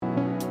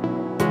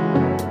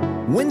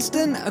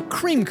Winston, a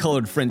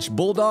cream-colored French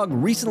bulldog,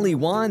 recently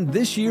won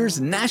this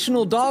year's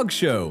National Dog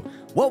Show.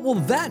 What will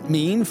that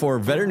mean for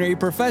veterinary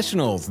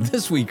professionals?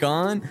 This week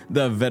on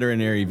The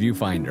Veterinary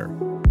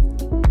Viewfinder.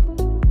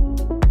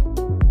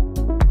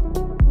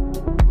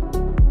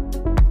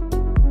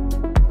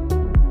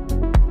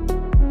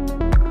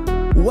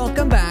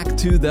 Welcome back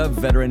to The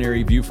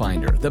Veterinary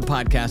Viewfinder, the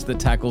podcast that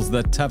tackles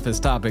the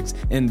toughest topics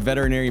in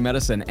veterinary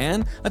medicine.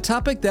 And a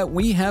topic that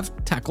we have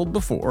tackled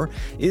before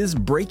is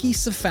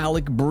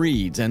brachycephalic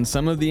breeds and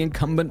some of the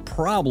incumbent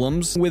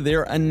problems with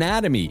their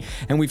anatomy.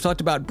 And we've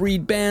talked about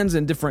breed bans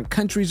in different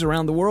countries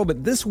around the world,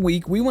 but this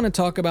week we want to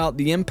talk about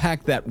the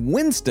impact that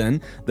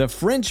Winston, the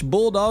French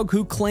bulldog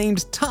who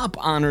claimed top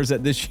honors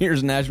at this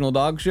year's National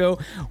Dog Show,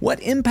 what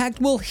impact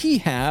will he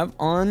have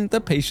on the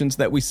patients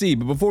that we see?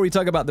 But before we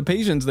talk about the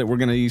patients that we're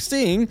going to be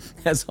seeing,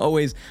 as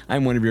always,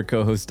 I'm one of your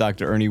co-hosts,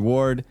 Dr. Ernie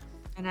Ward.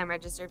 And I'm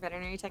registered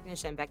veterinary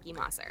technician, Becky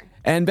Mosser.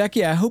 And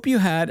Becky, I hope you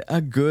had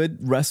a good,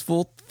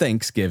 restful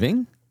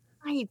Thanksgiving.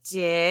 I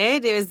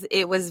did.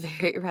 It was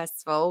very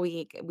restful.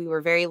 We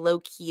were very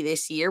low-key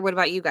this year. What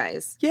about you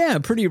guys? Yeah,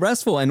 pretty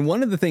restful. And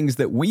one of the things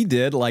that we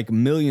did, like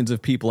millions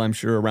of people, I'm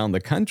sure, around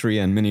the country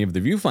and many of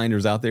the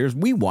viewfinders out there, is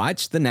we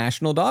watched the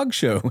National Dog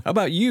Show. How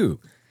about you?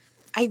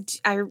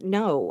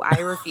 No,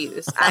 I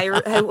refuse.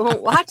 I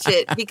won't watch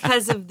it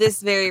because of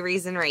this very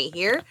reason right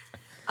here.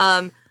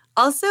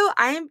 Also,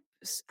 I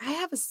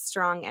have a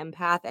strong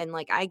empath, and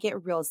I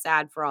get real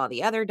sad for all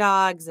the other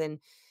dogs, and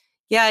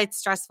yeah, it's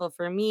stressful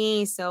for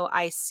me, so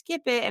I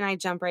skip it and I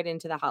jump right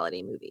into the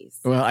holiday movies.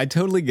 Well, I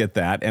totally get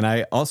that, and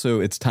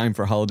it's time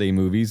for holiday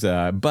movies,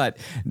 but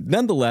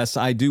nonetheless,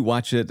 I do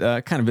watch it.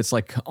 It's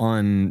like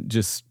on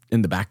just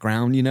in the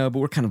background, but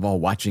we're kind of all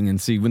watching and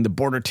see when the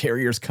Border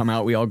Terriers come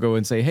out, we all go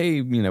and say, hey,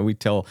 we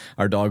tell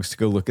our dogs to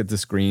go look at the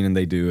screen, and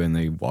they do, and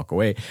they walk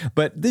away.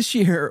 But this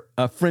year,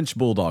 a French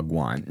Bulldog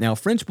won. Now,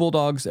 French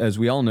Bulldogs, as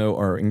we all know,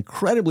 are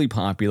incredibly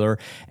popular.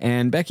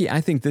 And Becky,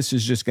 I think this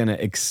is just going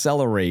to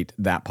accelerate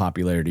that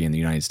popularity in the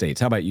United States.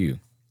 How about you?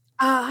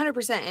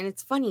 100%. And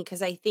it's funny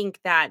because I think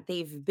that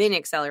they've been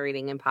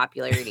accelerating in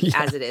popularity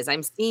as it is.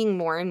 I'm seeing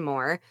more and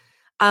more.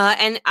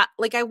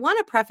 I want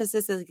to preface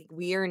this as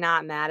we are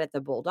not mad at the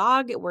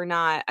Bulldog. We're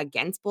not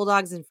against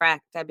Bulldogs. In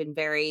fact, I've been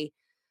very,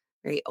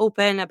 very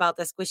open about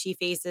the squishy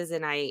faces,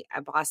 and a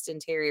Boston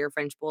Terrier,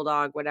 French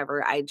Bulldog,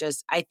 whatever. I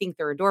think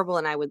they're adorable,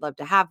 and I would love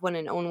to have one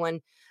and own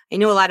one. I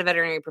know a lot of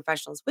veterinary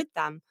professionals with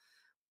them,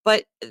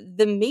 but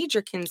the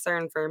major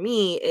concern for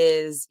me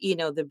is,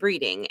 the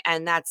breeding,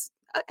 and that's,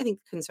 I think,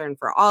 the concern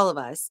for all of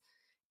us.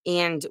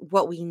 And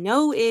what we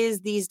know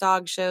is these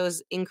dog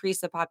shows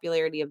increase the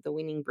popularity of the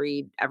winning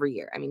breed every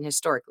year. I mean,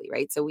 historically,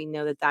 right? So we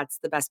know that that's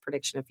the best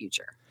prediction of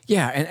future.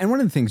 Yeah. And one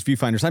of the things,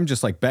 viewfinders, I'm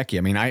just like Becky.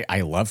 I mean,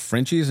 I love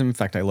Frenchies. In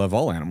fact, I love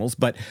all animals,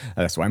 but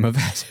that's why I'm a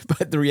vet.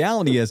 But the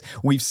reality is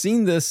we've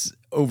seen this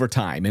over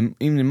time. And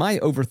in my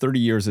over 30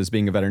 years as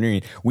being a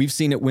veterinarian, we've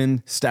seen it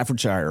when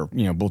Staffordshire,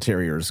 Bull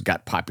Terriers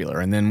got popular.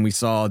 And then we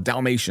saw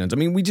Dalmatians. I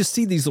mean, we just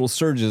see these little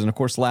surges and, of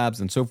course,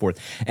 Labs and so forth.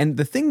 And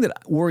the thing that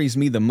worries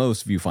me the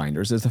most,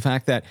 viewfinders, is the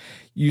fact that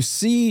you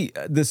see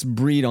this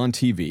breed on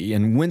TV,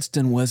 and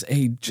Winston was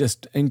a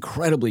just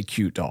incredibly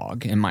cute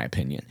dog, in my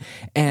opinion.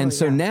 And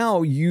so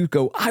now you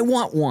go, I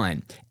want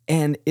one.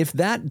 And if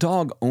that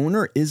dog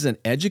owner isn't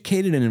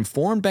educated and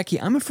informed, Becky,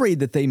 I'm afraid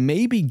that they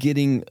may be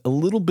getting a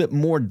little bit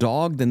more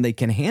dog than they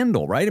can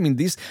handle, right? I mean,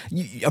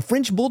 a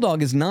French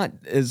Bulldog is not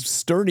as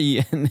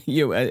sturdy and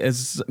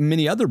as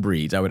many other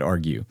breeds, I would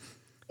argue.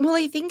 Well,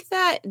 I think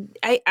that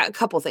a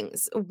couple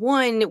things.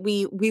 One,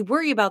 we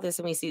worry about this,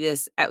 and we see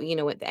this,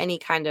 with any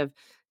kind of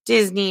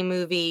Disney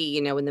movie,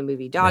 when the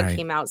movie Dog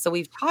came out. So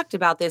we've talked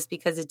about this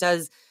because it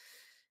does.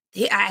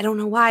 I don't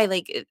know why,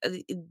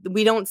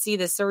 we don't see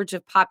the surge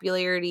of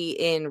popularity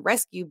in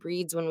rescue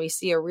breeds when we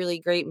see a really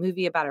great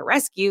movie about a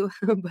rescue,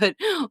 but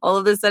all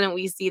of a sudden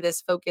we see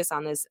this focus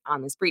on this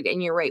breed.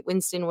 And you're right,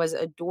 Winston was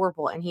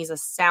adorable, and he's a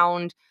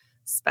sound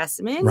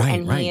specimen,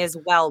 he is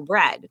well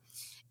bred.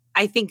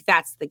 I think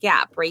that's the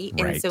gap, right?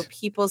 And so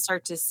people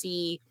start to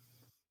see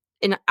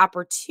an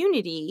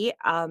opportunity,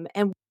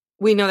 and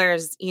we know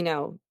there's,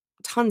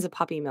 tons of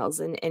puppy mills,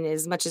 and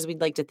as much as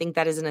we'd like to think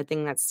that isn't a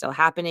thing that's still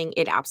happening,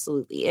 it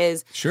absolutely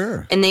is.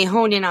 Sure. And they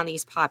hone in on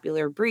these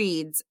popular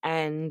breeds,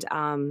 and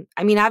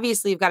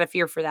obviously you've got a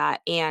fear for that,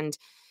 and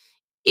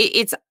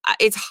it's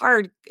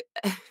hard.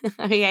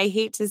 I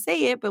hate to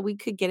say it, but we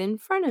could get in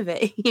front of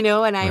it,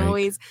 and I'm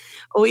always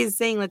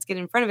saying, let's get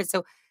in front of it.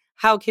 So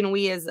how can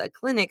we as a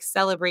clinic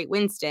celebrate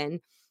Winston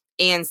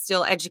and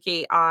still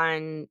educate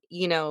on,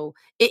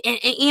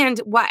 and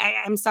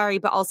why, I'm sorry,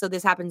 but also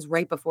this happens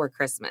right before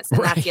Christmas.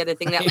 And that's the other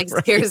thing that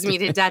scares me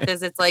to death,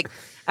 is it's like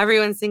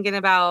everyone's thinking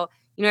about,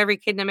 every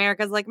kid in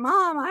America is like,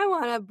 Mom, I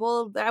want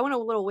a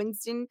little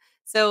Winston.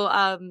 So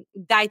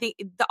I think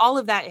all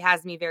of that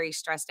has me very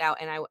stressed out.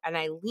 And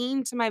I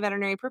lean to my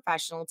veterinary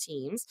professional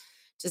teams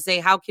to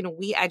say, how can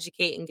we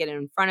educate and get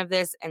in front of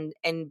this and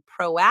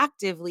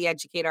proactively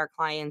educate our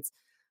clients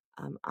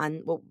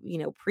on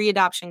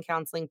pre-adoption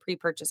counseling,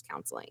 pre-purchase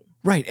counseling.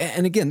 Right.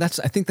 And again, I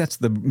think that's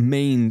the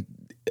main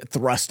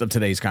thrust of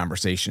today's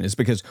conversation is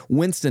because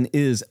Winston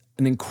is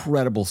an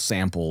incredible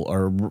sample,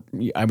 or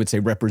I would say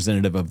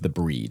representative of the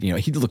breed. You know,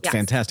 he looked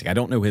fantastic. I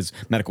don't know his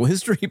medical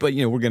history, but,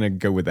 you know, we're going to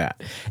go with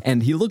that.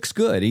 And he looks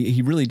good.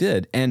 He really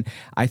did. And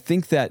I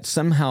think that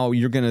somehow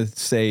you're going to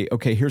say,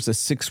 okay, here's a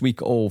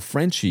 6-week-old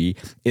Frenchie.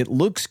 It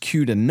looks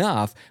cute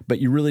enough, but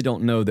you really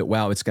don't know that,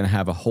 wow, it's going to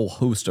have a whole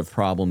host of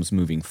problems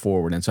moving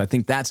forward. And so I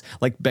think that's,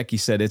 like Becky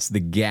said, it's the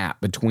gap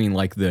between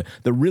like the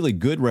really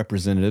good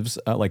representatives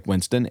like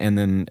Winston and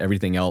then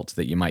everything else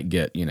that you might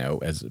get, you know,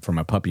 as from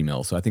a puppy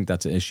mill. So I think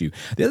that's an issue.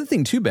 The other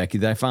thing too, Becky,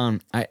 that I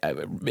found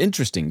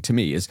interesting to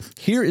me is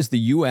here is the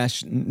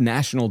U.S.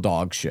 National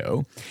Dog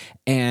Show,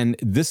 and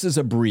this is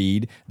a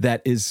breed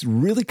that is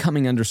really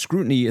coming under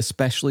scrutiny,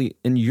 especially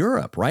in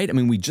Europe, right? I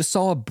mean, we just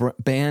saw a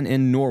ban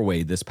in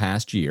Norway this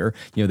past year.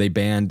 You know, they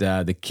banned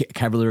the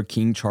Cavalier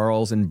King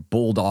Charles and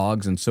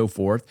bulldogs and so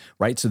forth,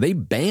 right? So they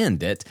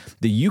banned it.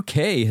 The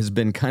UK has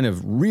been kind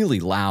of really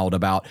loud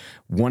about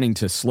wanting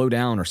to slow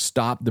down or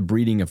stop the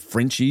breeding of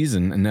Frenchies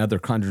and other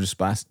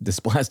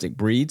chondrodysplastic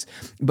breeds.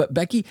 But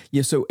Becky,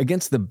 yeah, so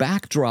against the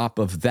backdrop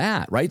of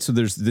that, right? So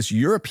there's this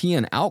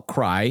European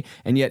outcry,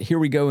 and yet here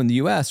we go in the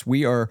U.S.,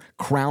 we are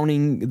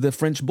crowning the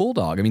French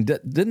Bulldog. I mean,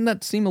 didn't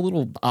that seem a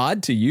little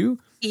odd to you?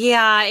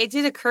 Yeah, it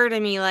did occur to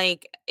me,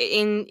 like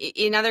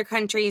in other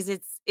countries,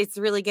 it's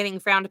really getting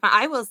frowned upon.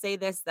 I will say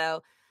this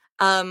though,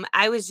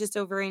 I was just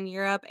over in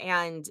Europe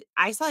and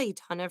I saw a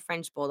ton of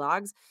French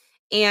Bulldogs,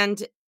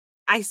 and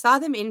I saw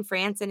them in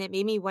France, and it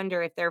made me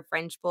wonder if they're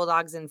French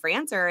Bulldogs in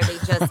France, or are they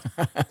just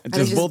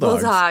just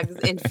bulldogs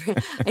in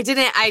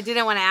I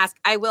didn't want to ask.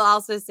 I will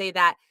also say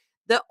that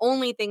the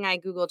only thing I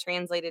Google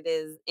translated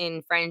is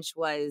in French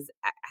was,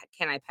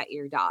 "Can I pet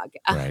your dog?"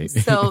 Right.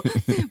 So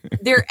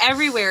they're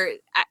everywhere.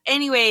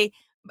 Anyway,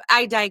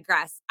 I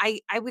digress.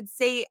 I would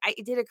say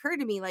it did occur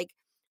to me, like,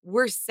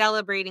 we're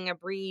celebrating a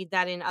breed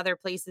that in other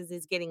places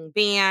is getting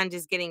banned,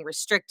 is getting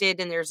restricted,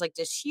 and there's like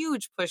this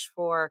huge push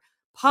for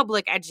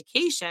public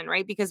education,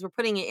 right? Because we're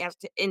putting it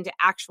into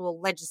actual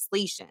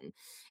legislation.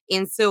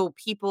 And so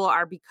people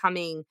are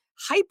becoming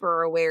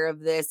hyper aware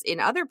of this in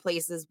other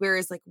places,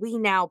 whereas like we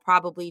now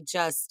probably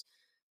just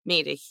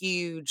made a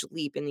huge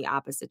leap in the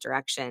opposite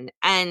direction.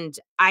 And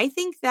I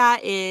think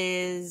that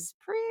is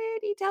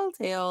pretty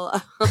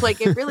telltale. Like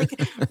it really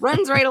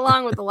runs right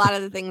along with a lot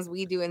of the things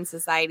we do in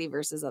society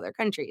versus other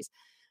countries.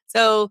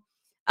 So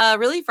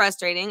really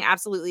frustrating.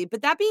 Absolutely.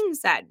 But that being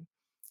said,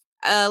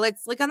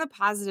 let's look on the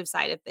positive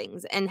side of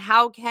things. And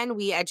how can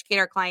we educate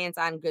our clients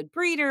on good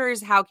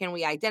breeders? How can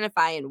we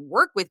identify and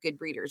work with good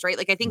breeders, right?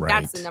 Like, I think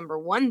that's the number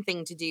one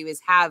thing to do,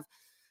 is have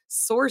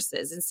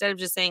sources instead of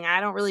just saying,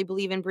 I don't really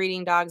believe in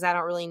breeding dogs, I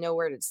don't really know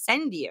where to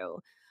send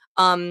you.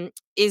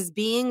 Is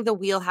being the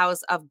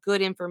wheelhouse of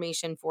good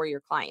information for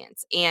your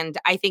clients. And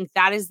I think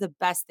that is the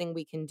best thing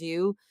we can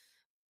do,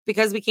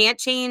 because we can't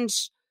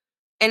change.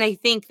 And I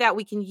think that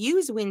we can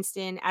use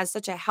Winston as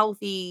such a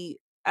healthy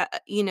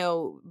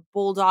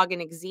bulldog, an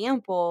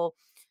example,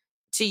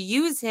 to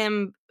use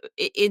him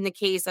in the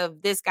case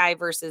of this guy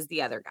versus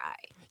the other guy.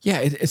 Yeah,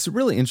 it's a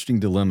really interesting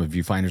dilemma,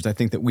 viewfinders. I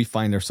think that we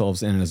find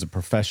ourselves in as a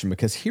profession,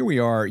 because here we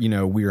are, you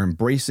know, we are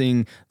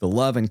embracing the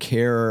love and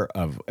care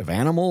of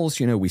animals.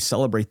 You know, we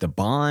celebrate the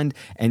bond,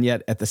 and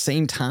yet at the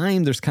same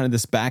time, there's kind of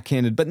this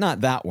backhanded, but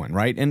not that one,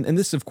 right? And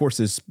this, of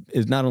course, is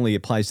not only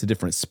applies to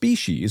different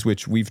species,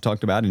 which we've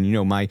talked about, and you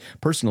know my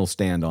personal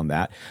stand on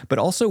that, but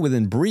also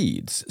within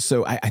breeds.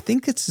 So I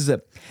think it's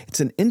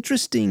an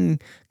interesting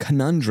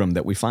conundrum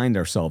that we find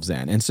ourselves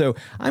in. And so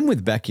I'm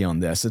with Becky on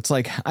this. It's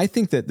like, I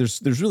think that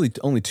there's really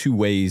only two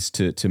ways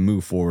to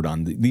move forward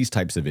on these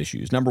types of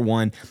issues. Number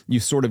one, you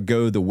sort of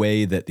go the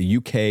way that the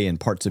UK and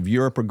parts of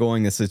Europe are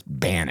going. This is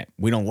ban it.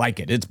 We don't like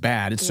it. It's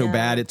bad. It's so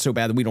bad. It's so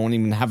bad that we don't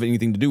even have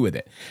anything to do with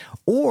it.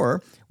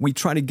 Or we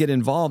try to get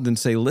involved and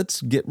say,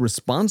 let's get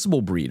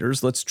responsible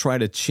breeders. Let's try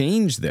to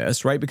change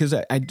this, right? Because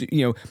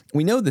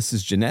we know this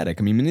is genetic.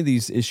 I mean, many of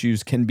these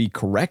issues can be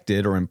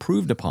corrected or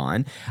improved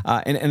upon.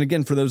 And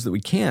again, for those that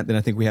we can't, then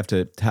I think we have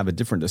to have a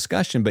different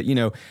discussion. But, you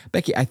know,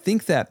 Becky, I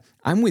think that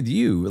I'm with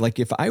you. Like,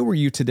 if I were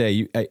you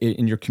today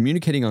and you're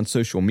communicating on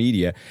social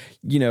media,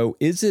 you know,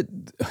 is it,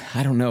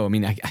 I don't know. I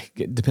mean,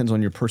 it depends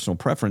on your personal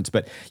preference,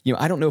 but, you know,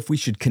 I don't know if we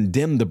should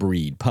condemn the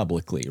breed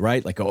publicly,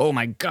 right? Like, oh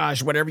my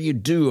gosh, whatever you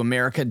do,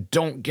 America,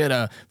 don't get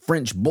a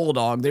French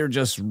Bulldog. They're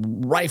just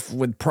rife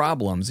with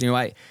problems. You know,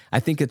 I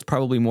think it's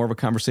probably more of a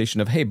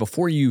conversation of, hey,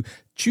 before you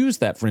choose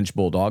that French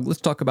Bulldog, let's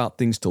talk about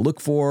things to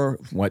look for,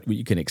 what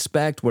you can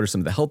expect, what are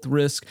some of the health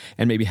risks,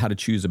 and maybe how to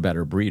choose a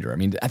better breeder. I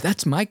mean,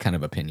 that's my kind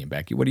of opinion,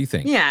 Becky. What do you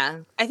think?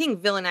 Yeah, I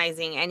think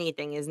villainizing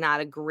anything is not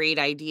a great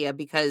idea,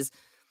 because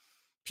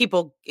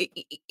people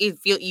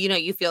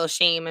you feel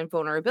shame and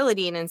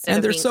vulnerability, and instead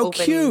of they're being so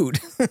open, cute.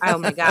 Oh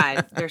my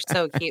God, they're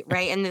so cute,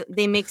 right? And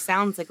they make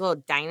sounds like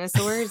little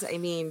dinosaurs. I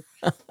mean,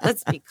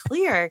 let's be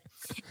clear.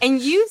 And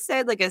you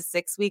said like a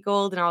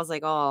 6-week-old, and I was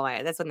like, oh,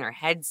 that's when their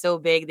head's so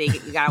big.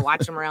 You gotta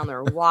watch them around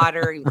their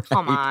water.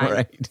 Come on,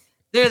 right.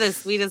 They're the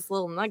sweetest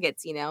little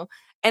nuggets, you know.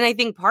 And I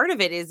think part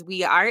of it is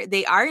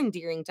they are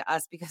endearing to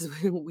us because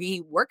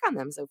we work on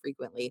them so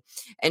frequently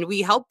and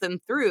we help them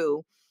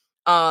through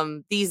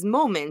these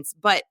moments.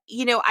 But,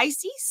 I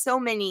see so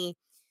many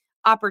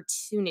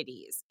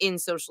opportunities in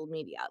social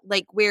media,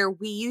 like where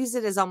we use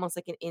it as almost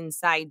like an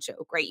inside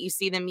joke, right? You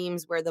see the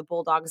memes where the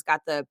bulldog's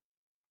got the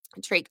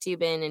trach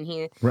tube in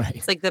and Right.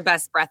 it's like the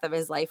best breath of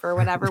his life or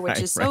whatever, which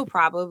Right, is so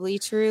probably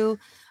true.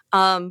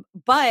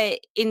 But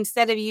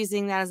instead of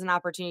using that as an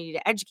opportunity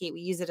to educate,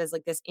 we use it as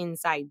like this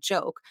inside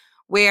joke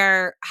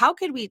where how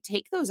could we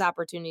take those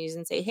opportunities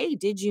and say, hey,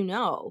 did you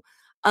know?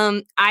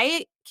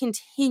 I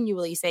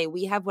continually say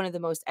we have one of the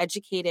most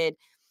educated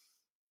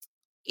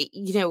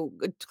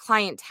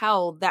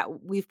clientele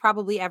that we've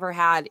probably ever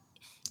had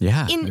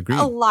Yeah, in agreed.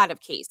 a lot of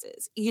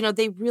cases.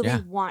 They really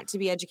Yeah. want to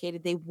be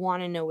educated. They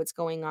want to know what's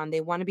going on. They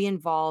want to be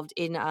involved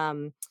in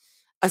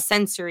a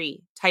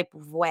sensory type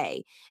of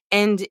way.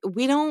 And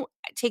we don't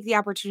take the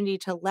opportunity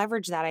to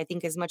leverage that, I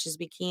think, as much as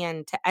we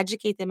can to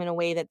educate them in a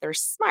way that they're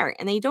smart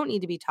and they don't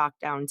need to be talked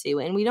down to.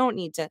 And we don't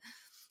need to,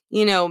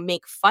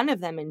 make fun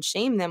of them and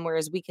shame them.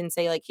 Whereas we can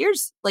say, like,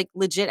 here's like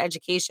legit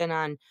education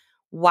on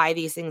why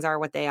these things are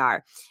what they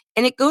are.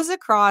 And it goes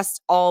across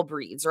all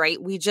breeds,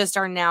 right? We just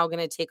are now going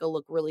to take a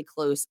look really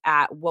close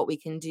at what we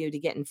can do to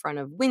get in front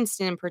of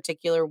Winston in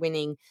particular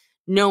winning,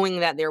 knowing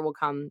that there will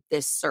come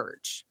this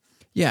surge.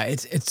 Yeah,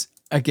 it's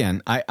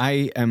again,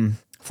 I am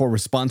for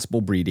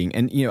responsible breeding.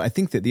 And I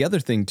think that the other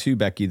thing too,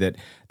 Becky, that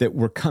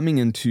we're coming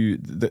into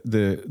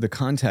the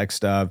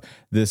context of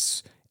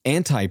this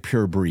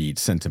anti-pure breed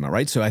sentiment,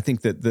 right? So I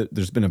think that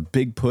there's been a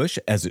big push,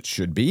 as it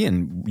should be,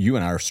 and you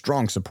and I are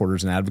strong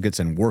supporters and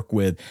advocates and work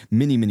with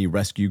many, many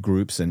rescue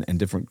groups and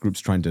different groups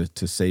trying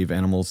to save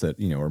animals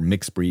that, are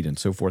mixed breed and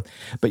so forth.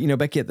 But,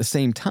 Becky, at the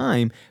same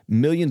time,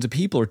 millions of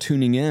people are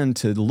tuning in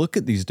to look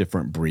at these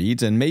different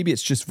breeds, and maybe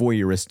it's just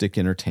voyeuristic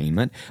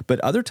entertainment, but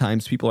other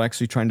times people are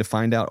actually trying to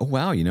find out, oh,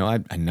 wow,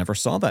 I never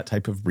saw that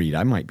type of breed.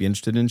 I might be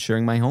interested in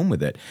sharing my home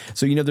with it.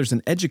 So, there's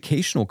an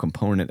educational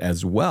component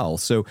as well.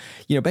 So,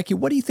 Becky,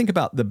 what do you think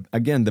about the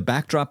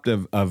backdrop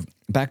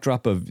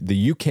of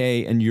the UK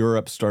and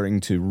Europe starting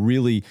to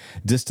really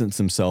distance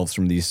themselves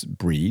from these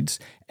breeds,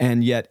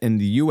 and yet in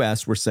the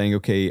US we're saying,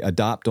 okay,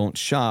 adopt, don't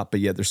shop, but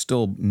yet there's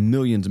still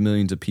millions and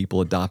millions of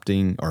people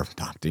bringing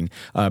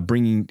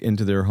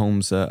into their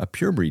homes a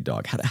pure breed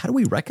dog. How do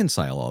we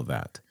reconcile all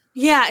that?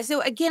 Yeah.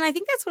 So again, I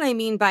think that's what I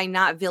mean by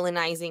not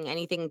villainizing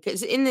anything,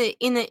 because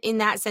in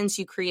that sense,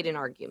 you create an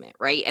argument,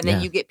 right? And then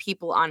you get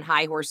people on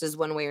high horses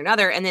one way or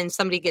another, and then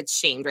somebody gets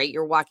shamed, right?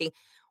 You're walking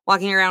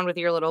around with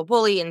your little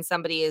bully, and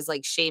somebody is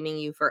like shaming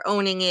you for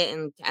owning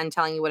it and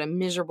telling you what a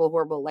miserable,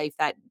 horrible life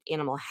that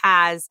animal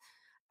has.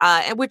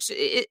 And which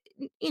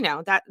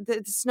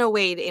that's no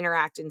way to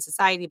interact in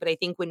society. But I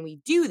think when we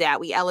do that,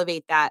 we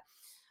elevate that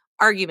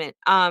argument.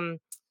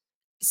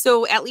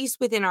 So at least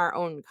within our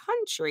own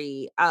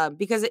country,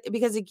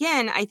 because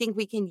again, I think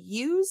we can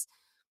use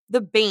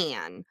the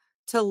ban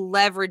to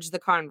leverage the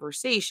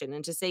conversation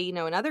and to say, in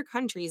other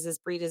countries, this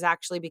breed is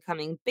actually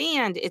becoming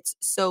banned. It's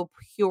so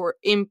pure,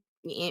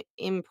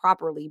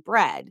 improperly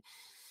bred,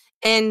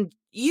 and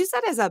use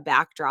that as a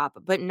backdrop,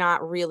 but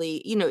not really,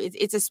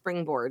 it's a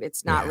springboard.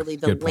 It's not really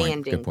the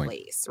landing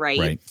place,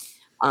 right?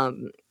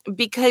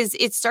 Because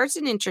it starts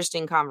an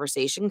interesting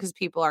conversation because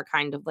people are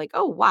kind of like,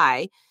 oh,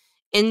 why?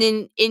 And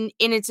then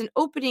it's an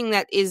opening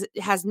that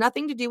has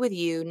nothing to do with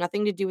you,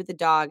 nothing to do with the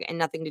dog, and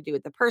nothing to do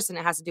with the person.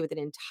 It has to do with an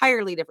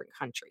entirely different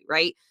country,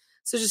 right?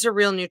 So just a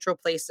real neutral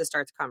place to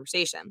start the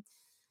conversation.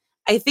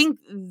 I think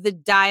the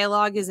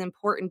dialogue is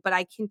important, but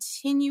I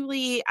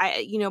continually,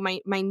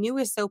 my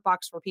newest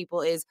soapbox for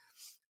people is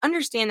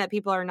understand that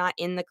people are not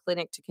in the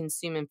clinic to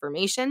consume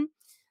information.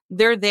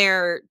 They're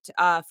there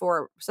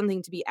for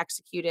something to be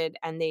executed,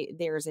 and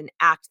there's an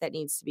act that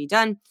needs to be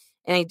done.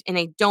 And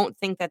I don't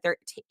think that they're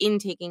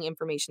intaking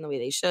information the way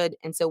they should.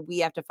 And so we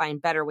have to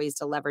find better ways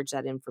to leverage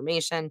that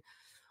information.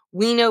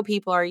 We know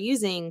people are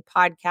using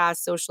podcasts,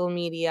 social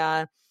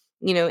media,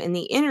 and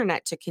the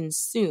internet to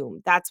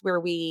consume. That's where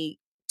we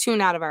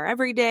tune out of our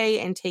everyday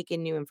and take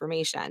in new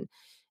information.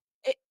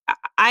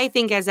 I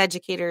think as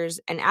educators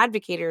and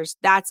advocators,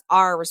 that's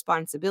our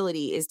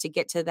responsibility, is to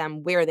get to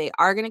them where they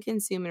are going to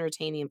consume and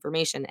retain the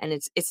information. And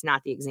it's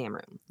not the exam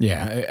room.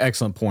 Yeah,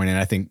 excellent point. And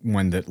I think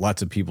one that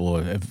lots of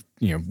people have,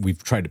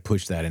 we've tried to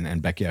push that.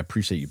 And Becky, I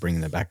appreciate you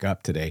bringing that back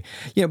up today.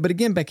 But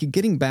again, Becky,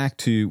 getting back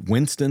to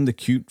Winston, the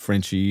cute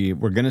Frenchie,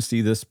 we're going to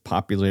see this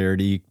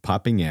popularity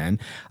popping in.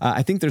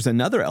 I think there's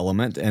another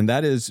element, and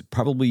that is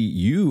probably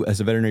you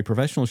as a veterinary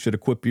professional should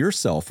equip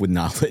yourself with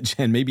knowledge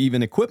and maybe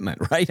even equipment,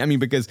 right? I mean,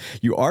 because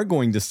you are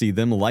going to see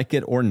them, like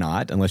it or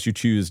not, unless you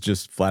choose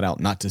just flat out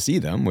not to see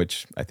them,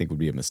 which I think would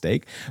be a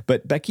mistake.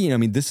 But Becky,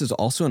 this is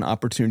also an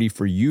opportunity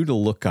for you to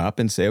look up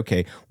and say,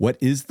 okay, what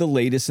is the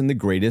latest and the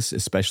greatest,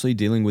 especially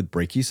dealing with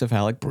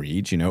brachycephalic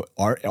breeds?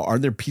 Are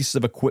there pieces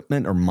of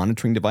equipment or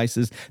monitoring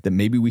devices that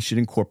maybe we should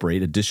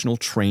incorporate, additional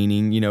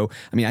training?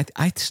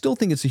 I still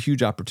think it's a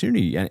huge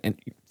opportunity. And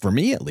for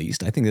me, at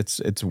least, I think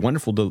it's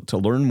wonderful to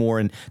learn more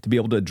and to be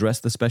able to address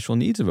the special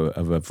needs of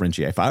a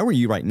Frenchie. If I were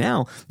you right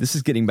now, this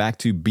is getting back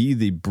to be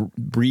the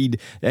breed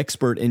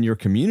expert in your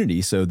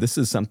community. So this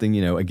is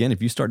something, again,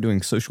 if you start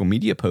doing social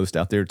media posts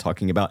out there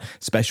talking about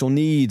special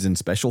needs and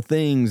special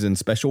things and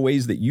special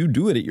ways that you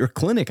do it at your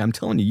clinic, I'm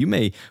telling you, you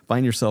may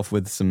find yourself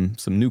with some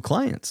new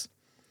clients.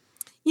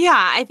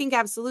 Yeah, I think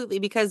absolutely,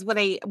 because what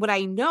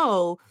I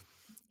know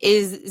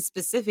is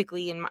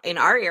specifically in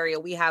our area,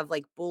 we have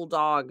like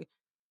bulldog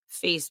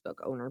Facebook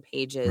owner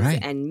pages Right.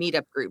 and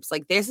meetup groups.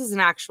 Like this is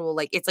an actual,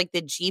 like, it's like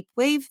the Jeep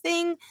Wave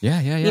thing. Yeah.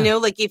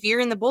 Like if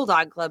you're in the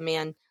Bulldog Club,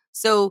 man.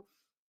 So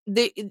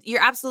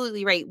you're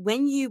absolutely right.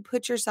 When you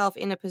put yourself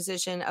in a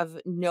position of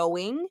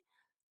knowing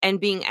and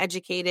being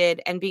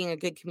educated and being a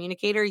good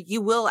communicator,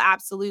 you will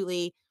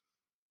absolutely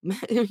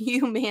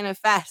you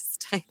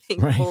manifest, I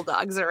think, Right.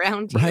 bulldogs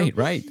around you.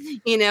 Right.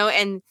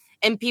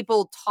 And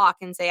people talk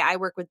and say, I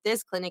work with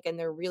this clinic and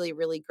they're really,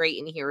 really great,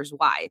 and here's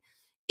why.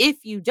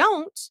 If you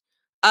don't,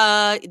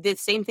 the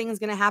same thing is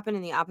going to happen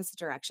in the opposite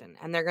direction.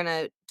 And they're going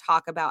to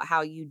talk about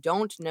how you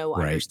don't know,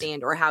 Right.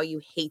 understand, or how you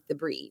hate the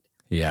breed.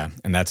 Yeah,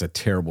 and that's a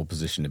terrible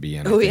position to be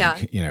in. Oh, I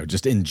think,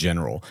 just in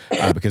general,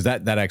 because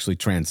that actually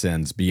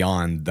transcends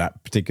beyond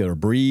that particular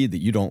breed that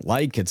you don't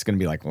like. It's going to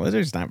be like, well,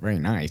 it's not very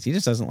nice. He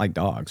just doesn't like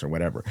dogs or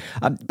whatever.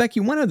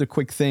 Becky, one other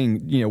quick thing,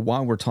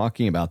 while we're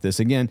talking about this,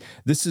 again,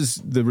 this is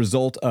the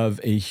result of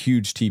a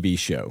huge TV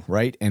show,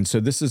 right? And so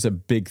this is a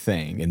big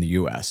thing in the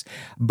U.S.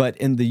 But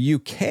in the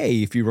UK,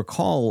 if you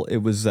recall, it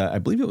was, I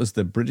believe it was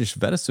the British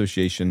Vet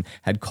Association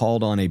had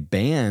called on a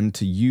ban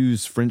to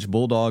use French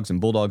bulldogs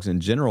and bulldogs in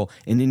general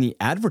in any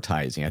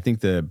advertising. I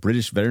think the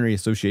British Veterinary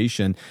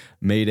Association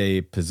made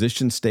a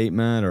position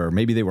statement, or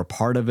maybe they were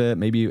part of it.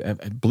 Maybe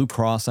Blue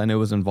Cross, I know,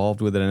 was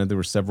involved with it. I know there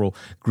were several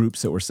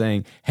groups that were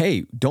saying,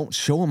 hey, don't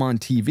show them on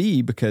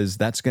TV because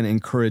that's going to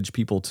encourage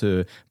people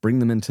to bring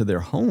them into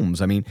their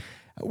homes. I mean,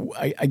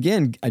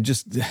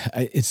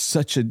 it's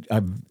such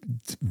a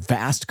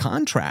vast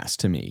contrast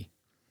to me.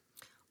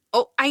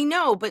 Oh, I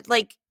know, but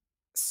like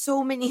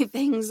so many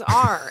things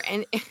are.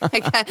 And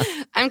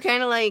I'm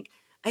kind of like,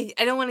 I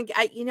don't want to,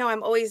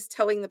 I'm always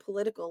towing the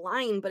political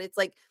line, but it's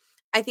like,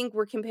 I think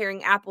we're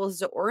comparing apples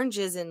to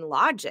oranges in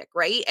logic,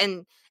 right?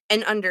 And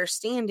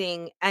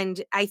understanding.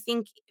 And I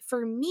think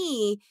for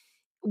me,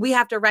 we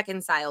have to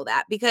reconcile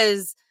that,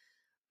 because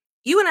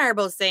you and I are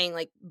both saying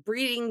like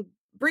breed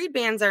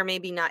bans are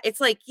maybe not, it's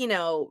like,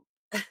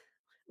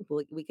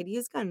 we could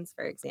use guns,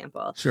 for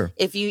example. Sure.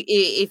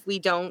 If we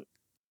don't,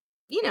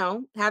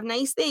 have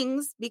nice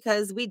things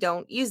because we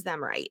don't use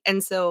them right.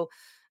 And so,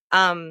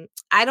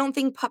 I don't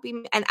think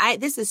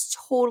this is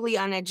totally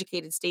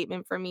uneducated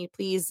statement for me.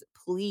 Please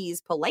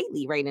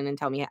politely write in and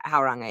tell me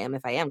how wrong I am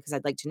if I am, because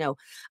I'd like to know.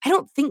 I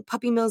don't think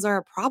puppy mills are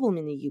a problem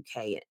in the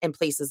UK and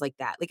places like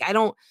that. Like I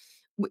don't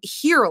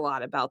hear a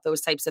lot about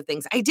those types of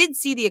things. I did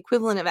see the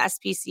equivalent of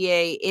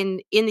SPCA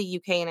in the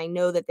UK, and I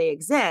know that they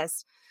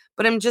exist,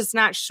 but I'm just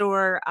not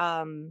sure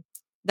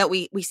that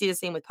we see the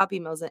same with puppy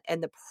mills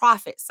and the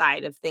profit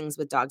side of things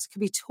with dogs. It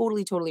could be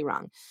totally, totally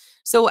wrong.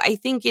 So I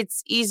think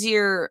it's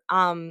easier.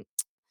 I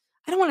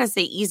don't want to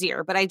say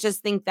easier, but I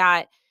just think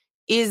that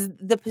is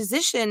the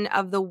position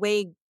of the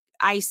way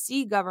I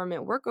see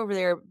government work over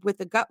there with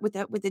the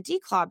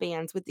declaw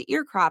bans, with the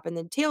ear crop and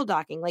the tail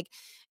docking. Like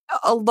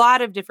a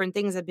lot of different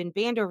things have been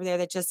banned over there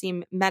that just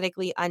seem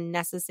medically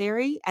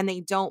unnecessary, and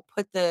they don't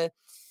put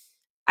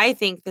I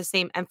think the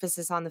same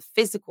emphasis on the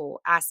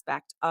physical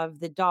aspect of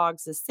the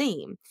dogs the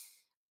same.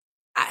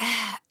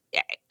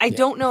 I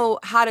don't know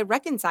how to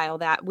reconcile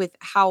that with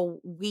how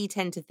we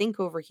tend to think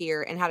over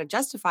here and how to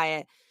justify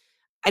it.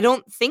 I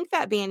don't think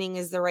that banning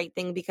is the right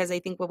thing, because I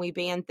think when we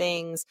ban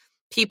things,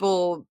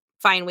 people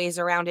find ways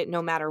around it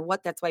no matter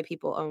what. That's why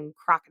people own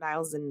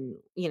crocodiles and,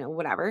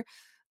 whatever.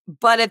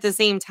 But at the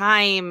same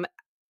time,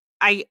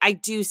 I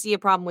do see a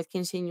problem with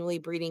continually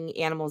breeding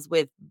animals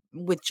with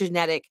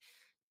genetic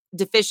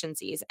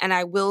deficiencies. And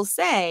I will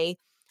say,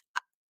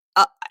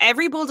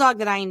 every bulldog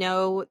that I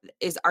know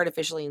is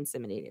artificially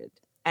inseminated.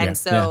 And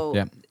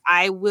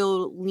I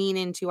will lean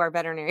into our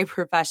veterinary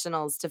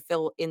professionals to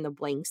fill in the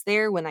blanks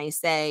there when I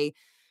say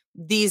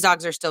these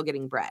dogs are still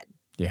getting bred.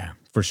 Yeah,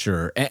 for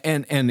sure.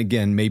 And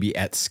again, maybe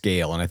at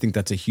scale. And I think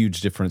that's a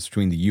huge difference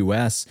between the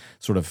U.S.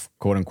 sort of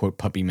quote unquote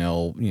puppy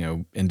mill,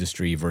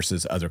 industry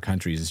versus other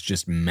countries. It's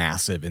just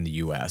massive in the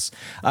U.S.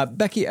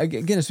 Becky,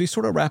 again, as we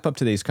sort of wrap up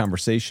today's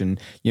conversation,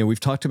 we've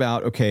talked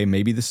about, okay,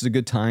 maybe this is a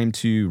good time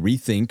to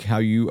rethink how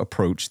you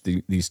approach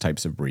these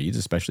types of breeds,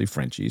 especially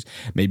Frenchies.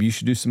 Maybe you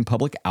should do some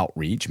public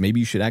outreach.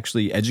 Maybe you should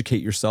actually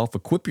educate yourself,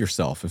 equip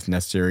yourself if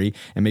necessary,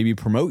 and maybe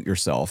promote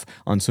yourself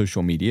on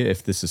social media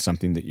if this is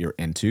something that you're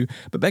into.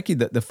 But Becky,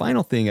 the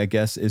final thing, I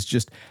guess, is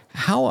just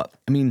how,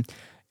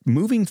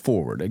 moving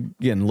forward,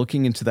 again,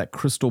 looking into that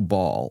crystal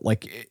ball,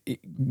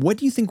 what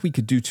do you think we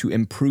could do to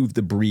improve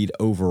the breed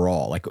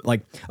overall?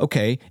 Like,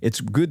 okay,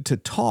 it's good to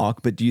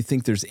talk, but do you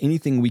think there's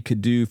anything we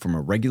could do from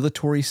a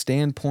regulatory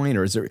standpoint,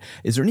 or is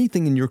there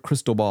anything in your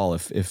crystal ball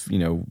if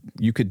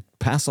you could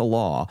pass a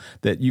law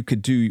that you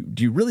could do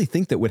you really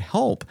think that would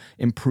help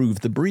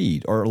improve the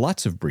breed or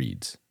lots of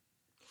breeds?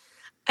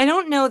 I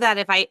don't know that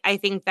if I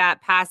think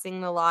that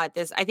passing the law at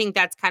this, I think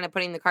that's kind of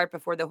putting the cart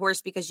before the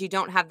horse because you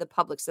don't have the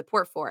public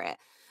support for it.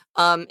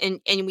 And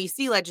we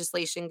see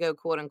legislation go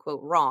quote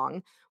unquote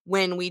wrong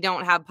when we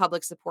don't have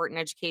public support and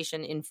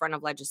education in front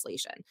of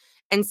legislation.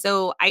 And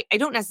so I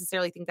don't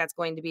necessarily think that's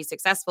going to be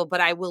successful,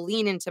 but I will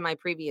lean into my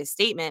previous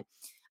statement.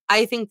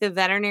 I think the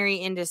veterinary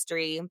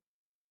industry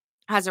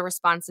has a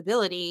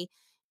responsibility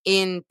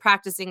in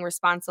practicing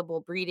responsible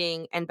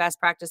breeding and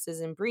best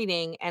practices in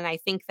breeding. And I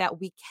think that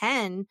we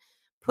can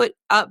put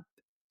up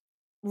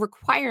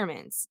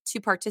requirements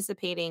to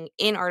participating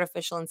in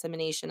artificial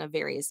insemination of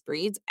various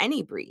breeds,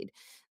 any breed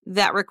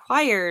that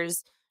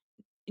requires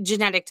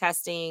genetic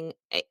testing,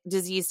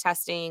 disease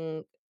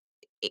testing,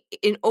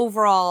 in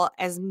overall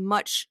as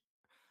much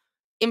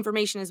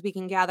information as we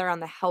can gather on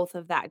the health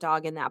of that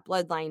dog and that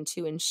bloodline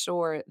to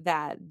ensure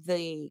that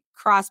the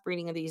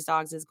crossbreeding of these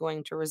dogs is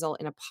going to result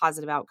in a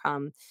positive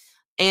outcome.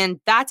 And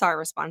that's our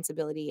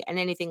responsibility. And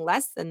anything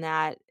less than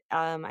that,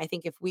 I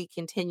think if we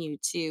continue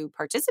to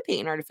participate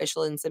in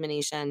artificial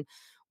insemination,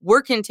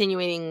 we're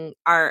continuing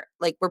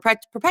we're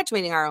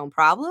perpetuating our own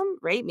problem,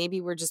 right?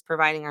 Maybe we're just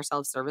providing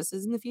ourselves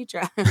services in the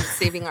future,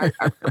 saving our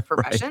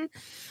profession.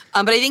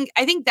 Right. But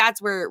I think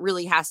that's where it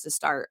really has to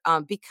start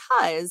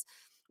because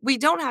we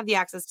don't have the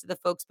access to the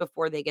folks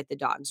before they get the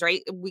dogs,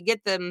 right? We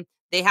get them,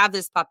 they have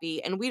this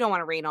puppy, and we don't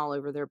want to rain all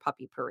over their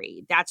puppy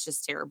parade. That's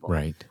just terrible.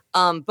 Right.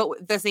 But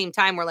at the same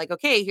time, we're like,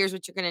 okay, here's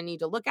what you're going to need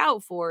to look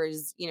out for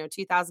is,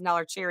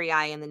 $2,000 cherry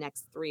eye in the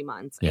next 3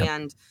 months. Yep.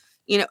 And,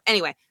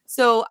 anyway,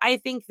 so I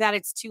think that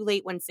it's too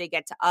late once they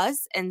get to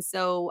us. And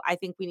so I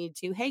think we need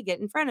to, get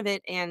in front of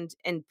it and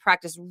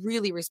practice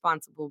really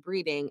responsible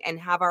breeding and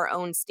have our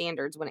own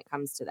standards when it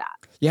comes to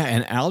that. Yeah.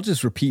 And I'll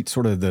just repeat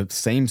sort of the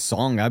same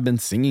song I've been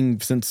singing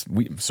since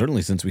we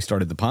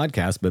started the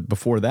podcast, but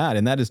before that.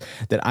 And that is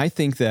that I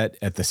think that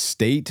at the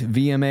state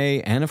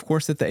VMA and of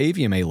course at the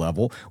AVMA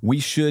level, we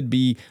should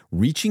be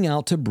reaching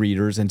out to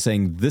breeders and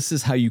saying, this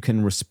is how you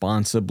can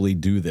responsibly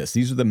do this.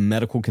 These are the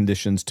medical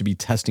conditions to be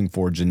testing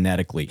for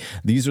genetically.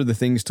 These are the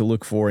things to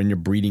look for in your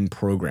breeding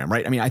program,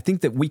 right? I mean, I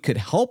think that we could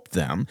help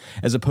them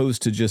as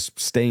opposed to just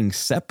staying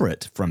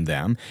separate from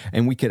them.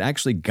 And we could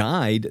actually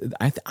guide,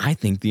 I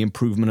think, the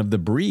improvement of the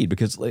breed.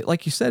 Because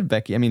like you said,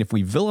 Becky, I mean, if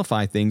we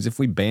vilify things, if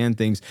we ban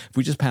things, if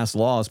we just pass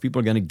laws, people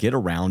are going to get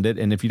around it.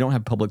 And if you don't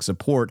have public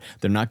support,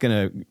 they're not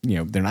going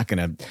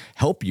to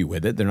help you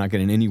with it. They're not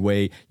going to in any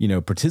way,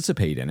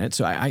 participate in it.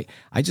 So I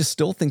just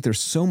still think there's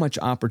so much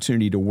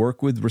opportunity to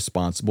work with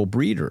responsible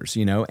breeders,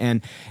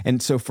 and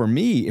so for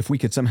me, if we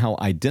could somehow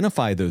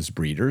identify those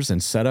breeders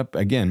and set up,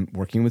 again,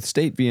 working with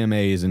state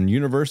VMAs and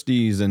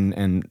universities and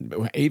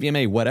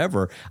AVMA,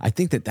 whatever, I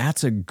think that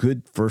that's a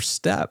good first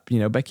step,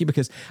 Becky,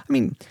 because, I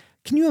mean,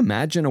 can you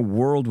imagine a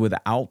world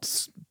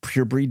without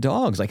purebred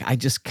dogs? Like, I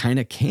just kind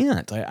of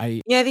can't.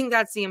 I think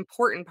that's the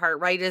important part,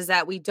 right? Is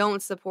that we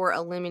don't support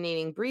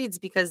eliminating breeds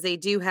because they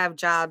do have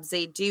jobs,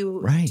 they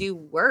do do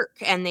work,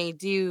 and they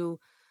do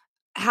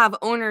have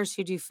owners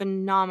who do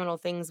phenomenal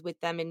things with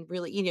them. And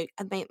really,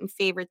 my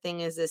favorite thing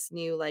is this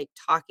new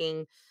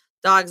talking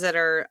dogs that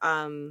are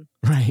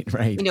right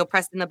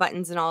pressing the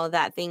buttons and all of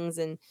that things.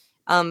 And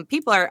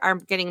people are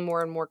getting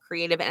more and more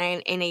creative,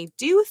 and I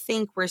do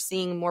think we're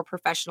seeing more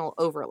professional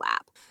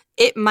overlap.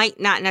 It might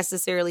not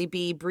necessarily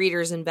be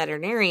breeders and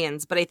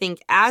veterinarians, but I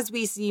think as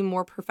we see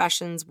more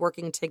professions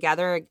working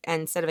together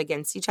instead of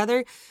against each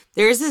other,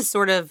 there is this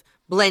sort of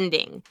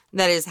blending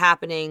that is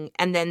happening.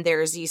 And then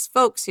there's these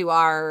folks who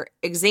are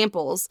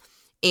examples,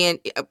 and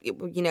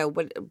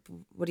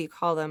what do you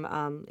call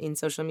them in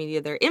social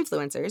media? They're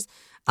influencers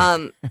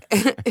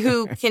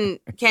who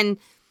can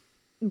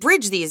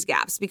bridge these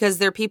gaps because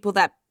they're people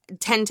that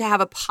tend to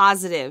have a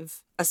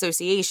positive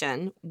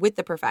association with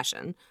the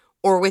profession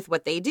or with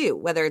what they do,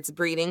 whether it's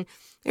breeding.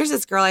 There's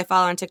this girl I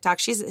follow on TikTok.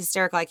 She's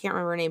hysterical. I can't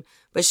remember her name,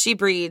 but she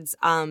breeds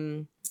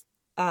corgis,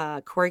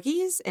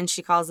 and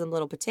she calls them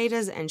little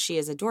potatoes, and she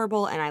is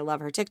adorable, and I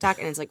love her TikTok,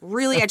 and it's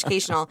really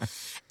educational.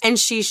 And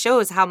she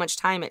shows how much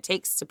time it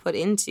takes to put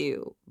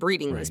into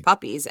breeding these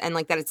puppies, and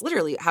that it's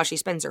literally how she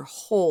spends her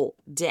whole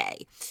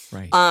day.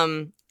 Right.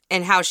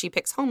 And how she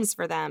picks homes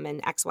for them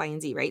and X, Y,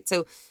 and Z, right?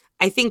 So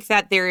I think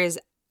that there is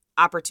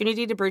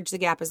opportunity to bridge the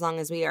gap as long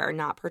as we are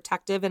not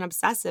protective and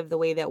obsessive the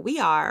way that we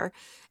are,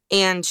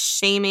 and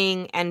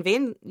shaming and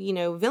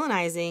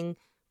villainizing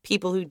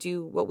people who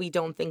do what we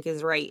don't think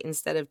is right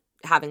instead of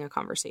having a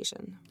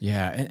conversation.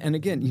 Yeah. And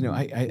again,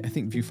 I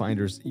think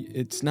viewfinders,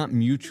 it's not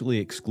mutually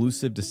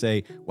exclusive to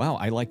say, wow,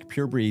 I like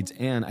purebreds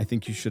and I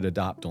think you should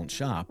adopt, don't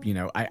shop.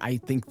 I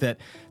think that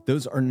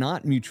those are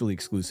not mutually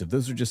exclusive.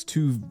 Those are just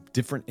two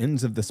different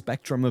ends of the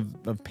spectrum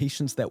of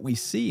patients that we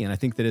see. And I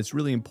think that it's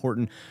really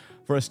important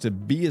for us to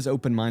be as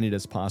open-minded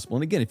as possible.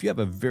 And again, if you have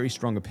a very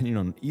strong opinion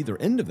on either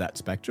end of that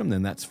spectrum,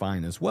 then that's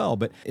fine as well.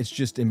 But it's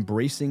just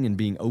embracing and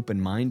being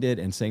open-minded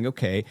and saying,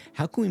 okay,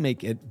 how can we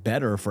make it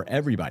better for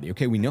everybody?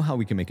 Okay, we know how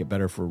we can make it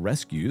better for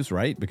rescues,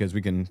 right? Because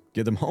we can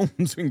get them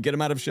homes, we can get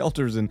them out of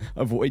shelters and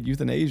avoid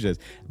euthanasia.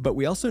 But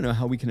we also know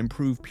how we can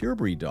improve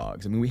purebred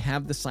dogs. I mean, we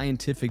have the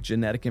scientific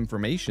genetic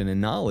information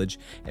and knowledge,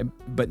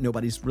 but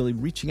nobody's really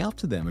reaching out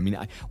to them. I mean,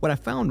 what I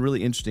found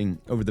really interesting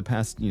over the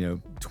past,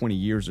 20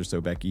 years or so,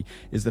 Becky,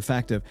 is the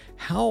fact of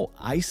how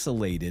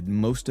isolated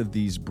most of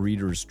these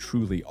breeders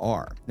truly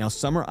are. Now,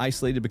 some are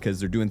isolated because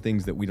they're doing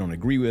things that we don't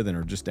agree with and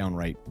are just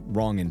downright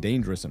wrong and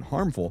dangerous and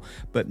harmful,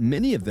 but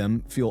many of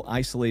them feel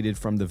isolated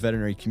from the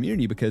veterinary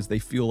community because they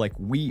feel like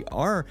we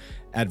are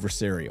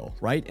adversarial,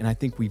 right? And I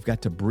think we've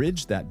got to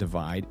bridge that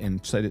divide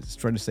and try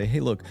to say, hey,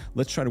 look,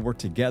 let's try to work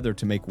together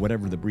to make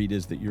whatever the breed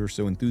is that you're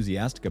so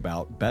enthusiastic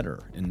about better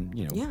and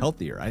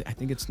healthier. I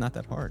think it's not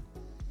that hard.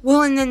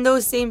 Well, and then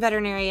those same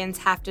veterinarians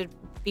have to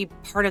be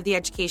part of the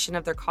education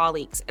of their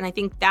colleagues. And I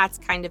think that's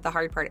kind of the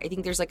hard part. I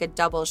think there's like a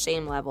double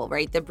shame level,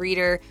 right? The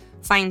breeder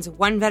finds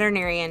one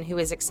veterinarian who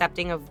is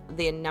accepting of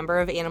the number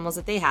of animals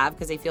that they have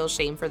because they feel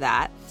shame for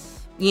that.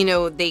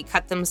 They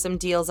cut them some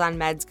deals on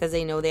meds because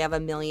they know they have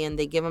 1 million.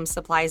 They give them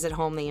supplies at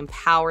home. They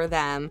empower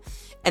them.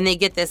 And they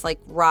get this like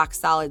rock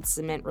solid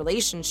cement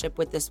relationship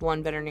with this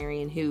one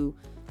veterinarian who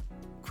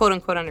quote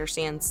unquote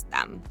understands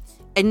them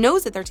and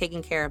knows that they're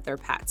taking care of their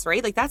pets,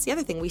 right? Like that's the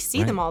other thing. We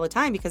see them all the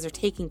time because they're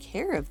taking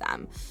care of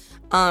them.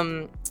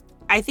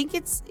 I think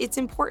it's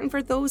important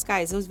for those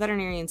guys, those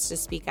veterinarians, to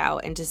speak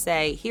out and to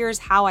say, here's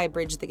how I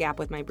bridge the gap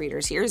with my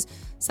breeders. Here's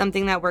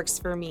something that works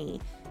for me.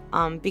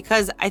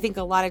 Because I think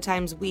a lot of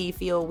times we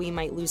feel we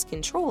might lose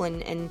control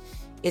and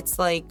it's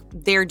like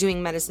they're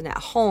doing medicine at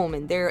home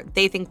and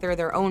they think they're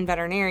their own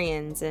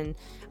veterinarians. And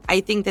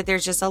I think that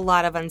there's just a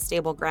lot of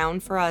unstable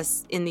ground for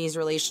us in these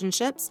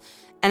relationships.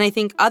 And I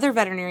think other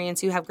veterinarians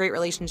who have great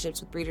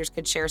relationships with breeders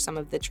could share some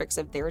of the tricks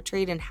of their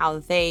trade and how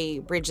they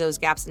bridge those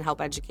gaps and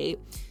help educate.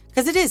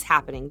 Because it is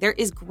happening. There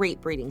is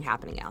great breeding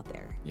happening out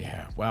there.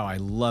 Yeah. Wow. I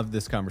love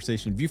this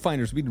conversation.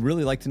 Viewfinders, we'd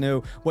really like to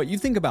know what you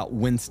think about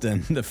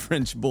Winston, the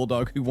French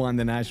bulldog who won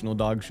the National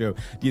Dog Show.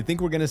 Do you think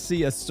we're going to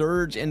see a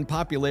surge in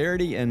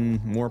popularity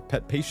and more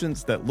pet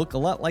patients that look a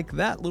lot like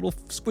that little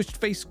squished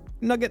face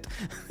nugget,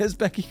 as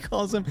Becky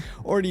calls him?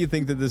 Or do you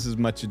think that this is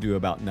much ado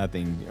about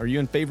nothing? Are you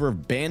in favor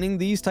of banning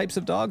these types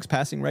of dogs,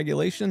 passing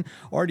regulation?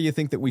 Or do you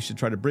think that we should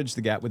try to bridge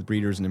the gap with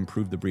breeders and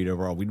improve the breed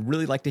overall? We'd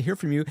really like to hear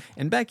from you.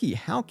 And Becky,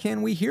 how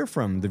can we hear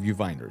from the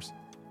Viewfinders?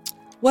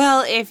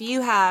 Well, if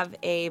you have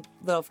a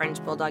little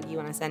French bulldog you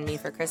want to send me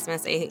for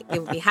Christmas, I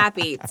would be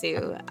happy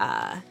to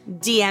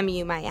DM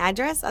you my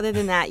address. Other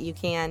than that, you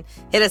can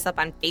hit us up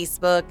on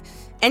Facebook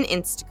and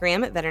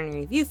Instagram at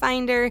Veterinary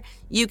Viewfinder.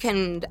 You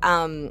can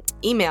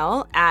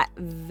email at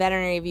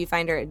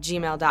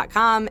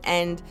veterinaryviewfinder@gmail.com.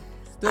 And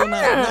Still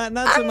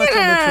not so much on the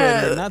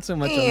Twitter. Not so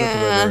much on the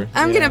Twitter.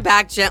 I'm going to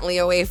back gently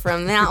away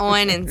from that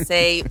one and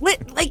say,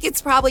 like,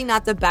 it's probably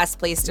not the best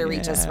place to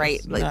reach us,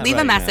 right? Like, leave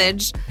a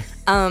message.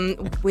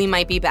 We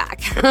might be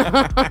back.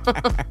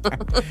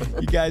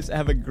 You guys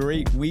have a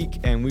great week,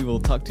 and we will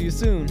talk to you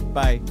soon.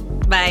 Bye.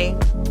 Bye.